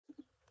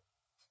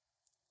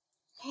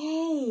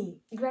Hi,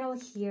 Gretel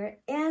here,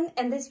 and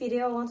in this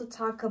video I want to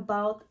talk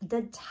about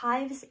the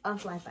types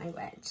of light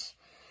language.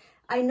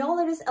 I know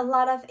there is a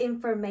lot of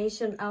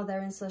information out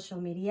there in social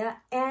media,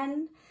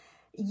 and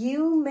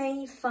you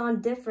may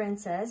find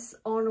differences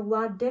on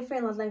what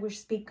different light language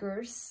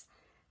speakers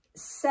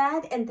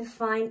said and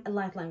define a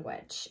light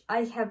language.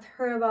 I have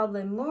heard about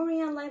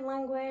Lemurian light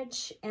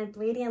language and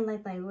Pleiadian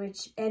light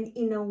language, and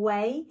in a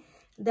way,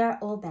 they're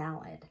all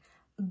valid.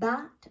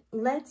 But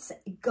let's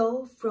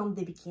go from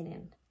the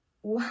beginning.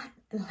 What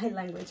light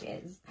language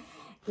is?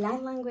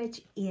 Light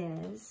language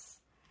is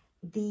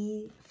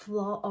the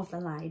flow of the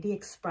light, the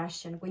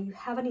expression. When you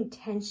have an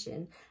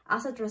intention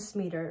as a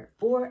transmitter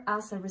or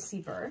as a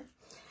receiver,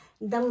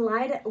 the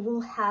light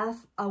will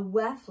have a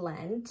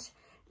wavelength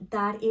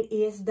that it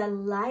is the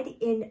light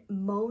in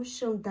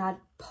motion that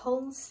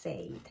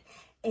pulsate,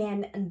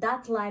 and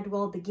that light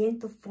will begin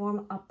to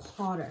form a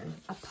pattern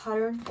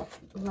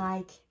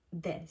like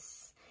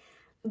this.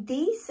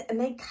 These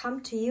may come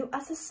to you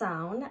as a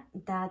sound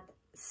that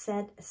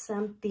said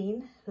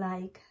something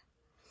like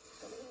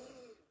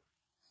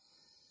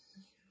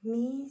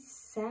Mi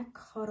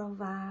sakorovati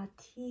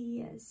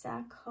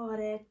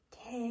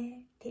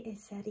sakorete te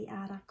eseri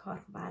ara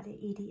korvade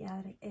idi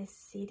ara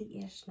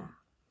esiri eshna.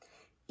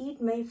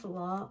 It may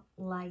flow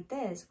like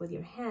this with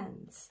your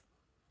hands.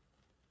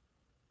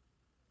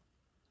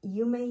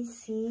 You may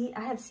see,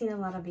 I have seen a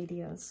lot of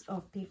videos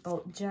of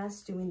people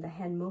just doing the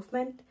hand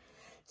movement.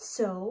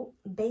 So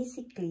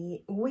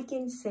basically, we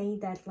can say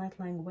that light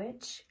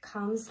language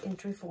comes in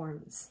three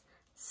forms: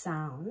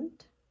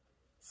 sound,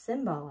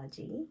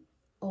 symbology,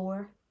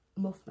 or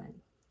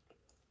movement.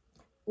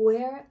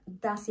 Where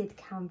does it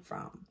come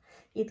from?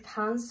 It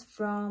comes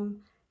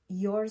from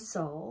your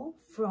soul,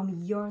 from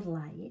your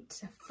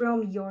light,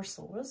 from your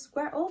source.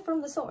 We're all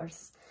from the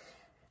source.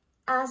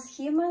 As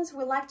humans,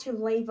 we like to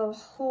label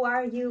who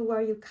are you, where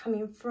are you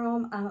coming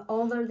from, I'm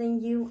older than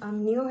you,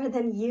 I'm newer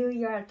than you,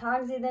 you're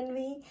toxic than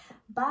me.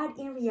 But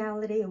in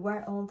reality,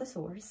 we're all the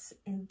source.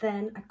 And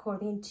then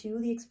according to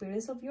the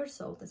experience of your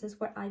soul, this is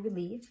what I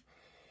believe,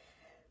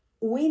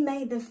 we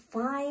may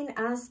define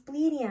as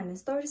Pleiadian,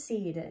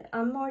 starseed,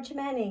 I'm more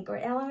shamanic or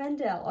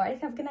elemental, or I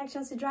have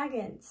connections to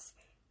dragons.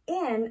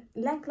 And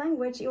light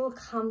language, it will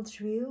come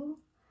through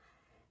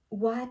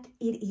what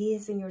it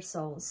is in your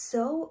soul.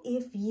 So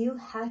if you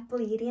have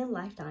Pleiadian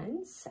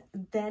lifetimes,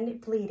 then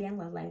Pleiadian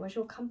light language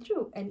will come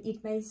through, and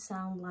it may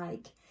sound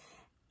like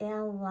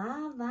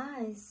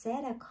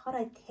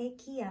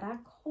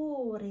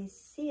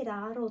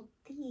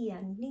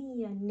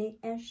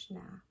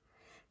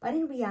but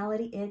in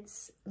reality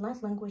it's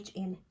light language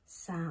in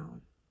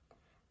sound,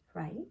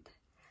 right?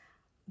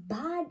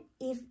 But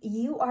if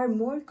you are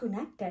more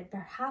connected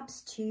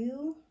perhaps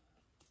to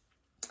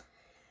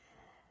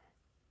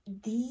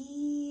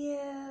the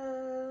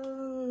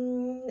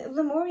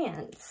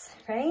Lemurians,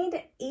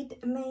 right?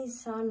 It may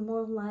sound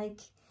more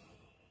like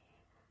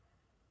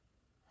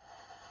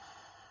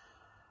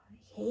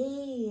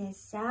Hey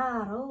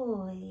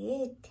Saro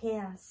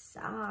ete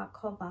sa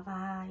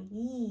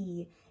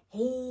kobavai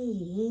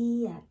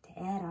Hey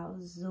atera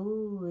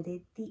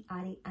zure ti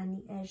ari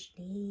ani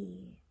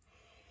eshni.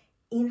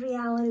 In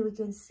reality, we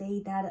can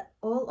say that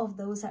all of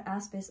those are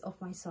aspects of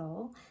my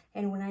soul.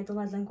 And when I do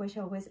light language,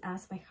 I always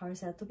ask my higher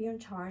self to be in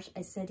charge.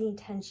 I set the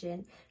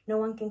intention. No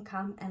one can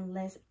come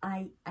unless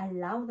I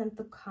allow them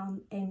to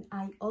come. And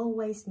I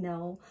always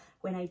know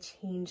when I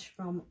change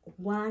from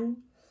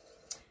one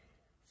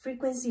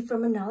frequency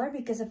from another,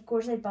 because of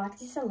course I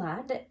practice a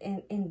lot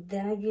and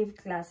then I give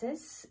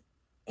classes.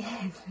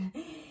 And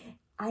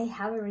I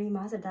have already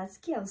mastered that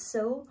skill.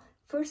 So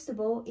first of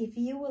all, if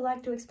you would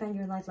like to expand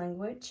your light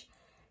language,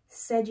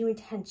 set your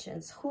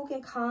intentions. Who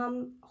can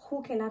come,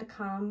 who cannot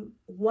come,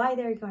 why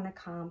they're gonna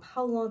come,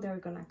 how long they're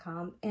gonna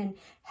come, and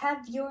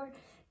have your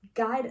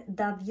guide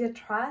that you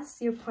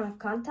trust, your point of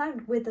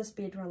contact with the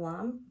spiritual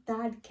realm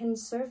that can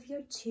serve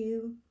you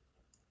to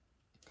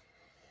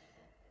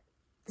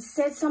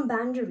set some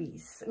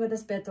boundaries with the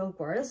spiritual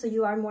world, so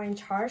you are more in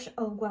charge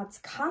of what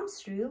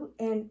comes through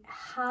and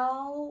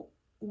how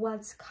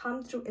what's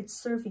come through it's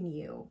serving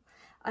you.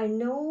 I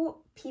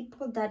know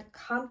people that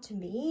come to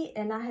me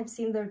and I have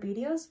seen their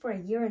videos for a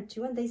year or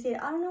two, and they say,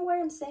 I don't know what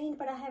I'm saying,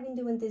 but I have been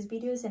doing these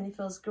videos and it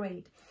feels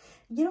great.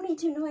 You don't need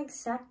to know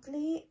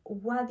exactly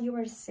what you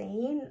are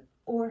saying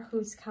or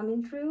who's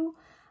coming through,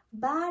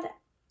 but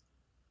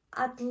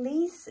at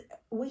least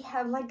we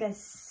have like a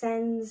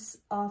sense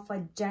of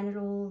a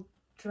general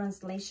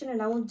translation,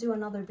 and I will do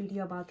another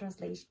video about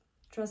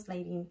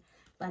translating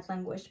light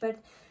language. But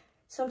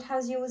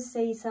sometimes you will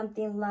say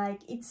something like,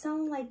 it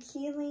sounds like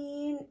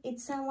healing, it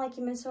sounds like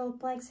in my solar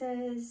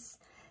plexus.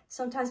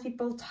 Sometimes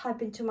people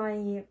type into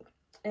my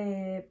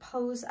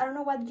post, I don't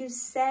know what you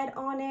said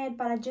on it,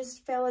 but I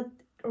just felt it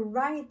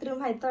right through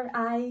my third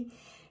eye,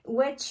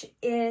 which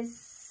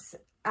is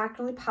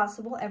actually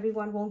possible.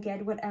 Everyone won't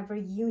get whatever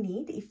you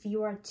need if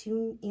you are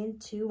tuned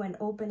into and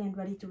open and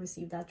ready to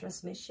receive that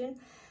transmission.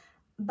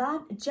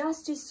 But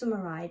just to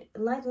summarize,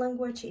 light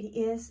language, it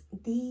is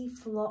the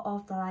flow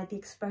of the light, the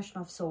expression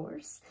of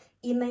source.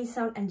 It may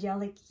sound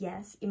angelic,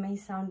 yes. It may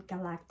sound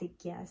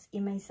galactic, yes.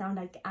 It may sound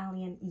like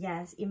alien,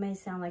 yes. It may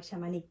sound like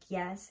shamanic,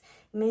 yes.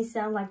 It may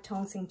sound like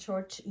tongues in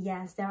church,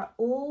 yes. They are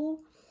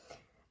all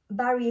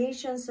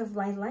variations of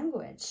light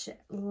language,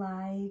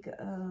 like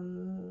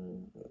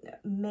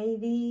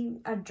maybe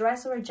a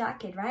dress or a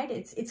jacket, right?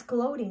 It's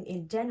clothing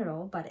in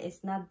general, but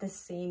it's not the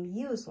same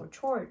use or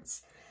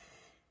chords.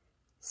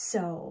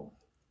 So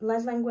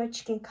light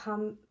language can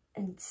come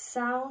in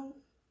sound,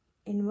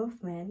 in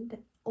movement,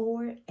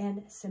 or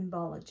in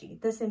symbology.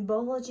 The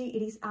symbology,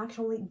 it is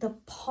actually the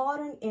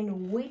pattern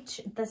in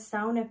which the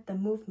sound of the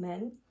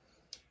movement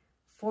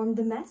form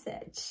the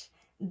message.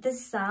 The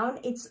sound,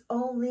 it's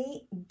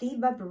only the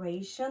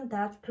vibration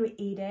that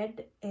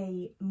created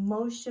a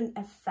motion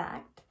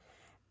effect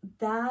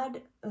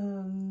that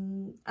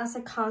as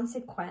a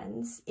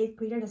consequence, it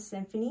created a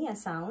symphony, a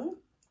sound,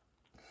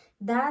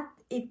 that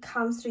it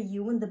comes to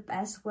you in the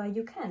best way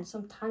you can.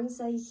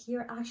 Sometimes I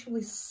hear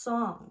actually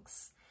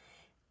songs,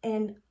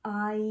 and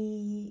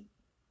I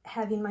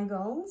have in my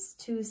goals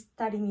to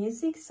study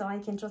music, so I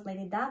can translate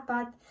it that.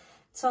 But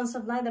Sons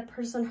of Light, the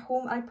person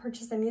whom I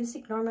purchase the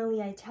music,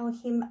 normally I tell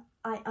him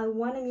I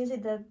want a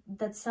music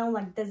that sound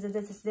like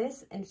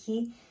this, and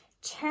he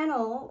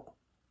channel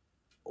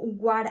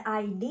what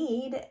I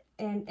need,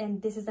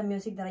 and this is the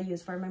music that I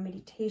use for my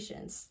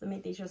meditations, the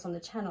meditations on the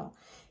channel.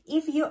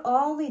 If you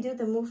only do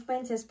the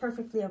movements, it's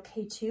perfectly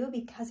okay too,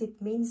 because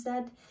it means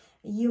that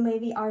you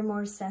maybe are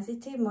more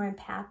sensitive, more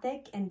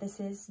empathic, and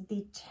this is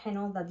the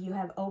channel that you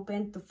have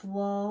opened to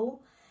flow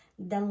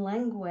the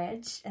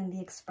language and the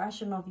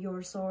expression of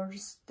your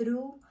source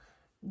through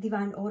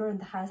divine order and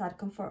the highest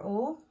outcome for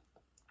all.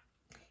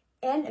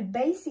 And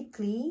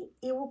basically,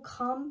 it will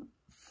come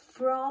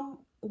from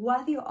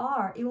what you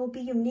are. It will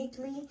be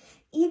uniquely,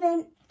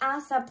 even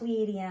as a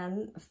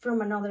Pleiadian from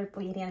another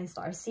Pleiadian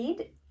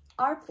starseed,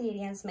 our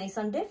Pleiadians may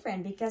sound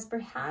different, because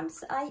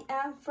perhaps I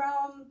am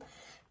from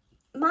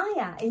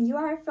Maya and you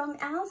are from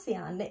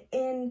Alcyon,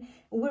 and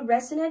we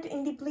resonate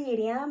in the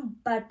Pleiadian,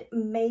 but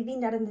maybe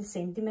not in the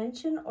same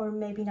dimension, or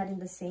maybe not in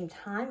the same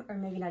time, or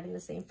maybe not in the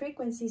same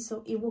frequency.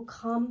 So it will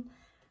come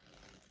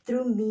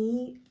through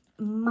me,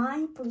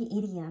 my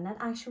Pleiadian, not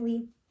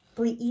actually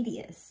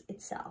Pleiadius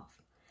itself,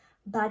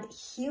 but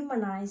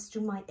humanized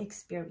through my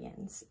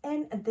experience.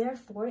 And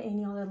therefore,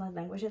 any other light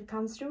language that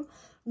comes through,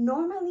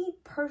 normally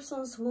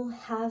persons will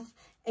have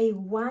a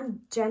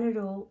one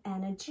general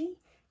energy,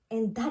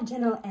 and that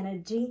general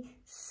energy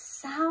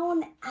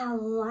sound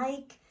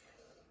alike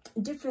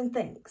different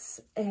things.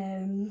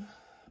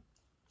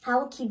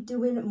 I'll keep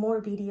doing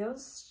more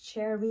videos,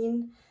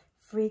 sharing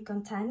free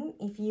content.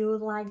 If you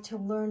would like to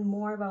learn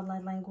more about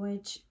light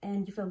language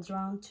and you feel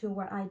drawn to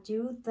what I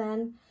do,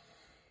 then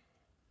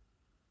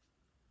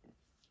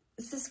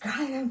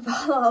subscribe and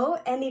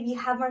follow. And if you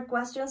have more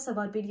questions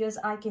about videos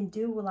I can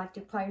do, would like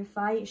to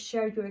clarify,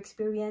 share your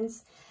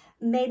experience,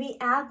 maybe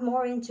add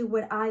more into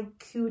what I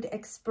could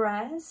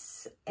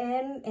express,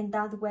 and in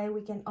that way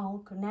we can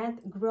all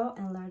connect, grow,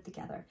 and learn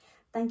together.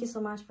 Thank you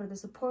so much for the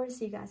support.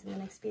 See you guys in the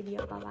next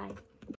video. Bye bye.